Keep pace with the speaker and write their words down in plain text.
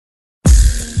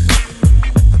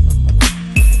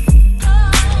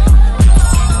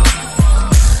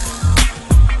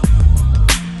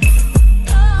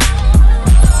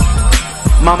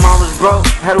broke,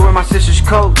 had to wear my sister's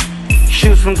coat.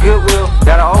 Shoes from Goodwill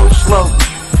that I always slow.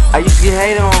 I used to get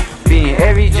hated on, being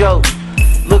every joke.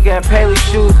 Look at Paley's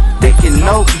shoes, thinking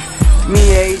nope. Me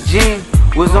and Jean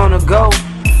was on the go.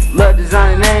 Love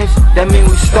designing names, that mean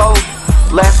we stole.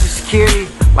 Last for security,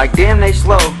 like damn they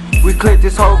slow. We cleared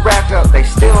this whole rack up, they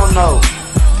still don't know.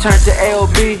 Turned to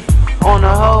AOB on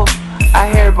the hoe. I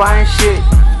had her buying shit,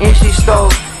 and she stole.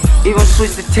 Even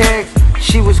switched the tags,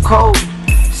 she was cold.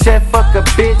 Said fuck a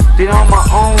bitch, did on my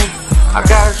own. I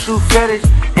got a shoe fetish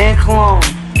and cologne.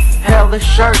 Hella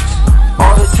shirts,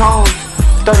 all the tones.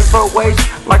 30-foot waist,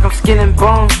 like I'm skin and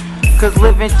bones. Cause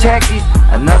living taxis,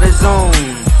 another zone.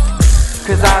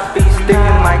 Cause I be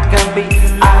stickin' like Gumby.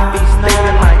 I be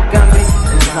stickin' like Gumby.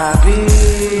 Cause I be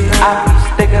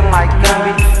stickin' like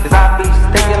Gumby. Cause I be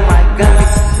stickin' like Gumby.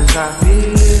 Cause I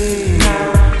be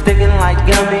stickin' like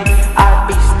Gumby. I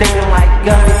be stickin' like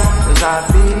Gumby. Cause I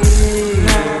be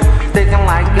stickin'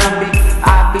 like Gumby.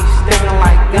 I be stickin'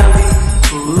 like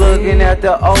Gumby. Looking at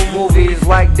the old movies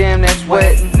like damn that's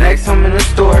wet. Next time in the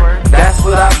store, that's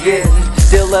what I get.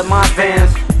 Still at my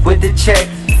Vans with the checks.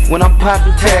 When I'm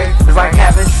popping tags, it's like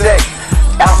having sex.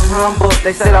 Out in Humboldt,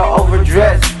 they said I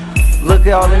overdressed. Look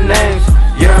at all the names,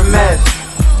 you're a mess.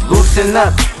 Loosen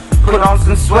up, put on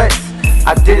some sweats.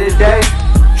 I did it today,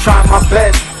 trying my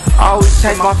best. I always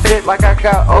change my fit like I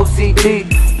got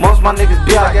OCD. Most of my niggas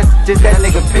be like, that's just that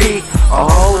nigga P. A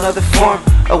whole other form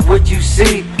of what you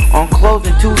see. On clothes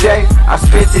in 2 days, I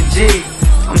spent a G.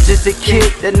 I'm just a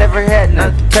kid that never had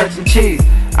nothing touching cheese.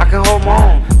 I can hold my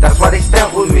own, that's why they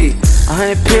stuck with me.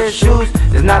 100 pair of shoes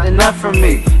is not enough for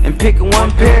me. And picking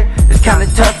one pair is kinda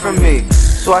tough for me.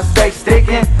 So I stay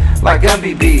stickin' like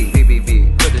Gumby B.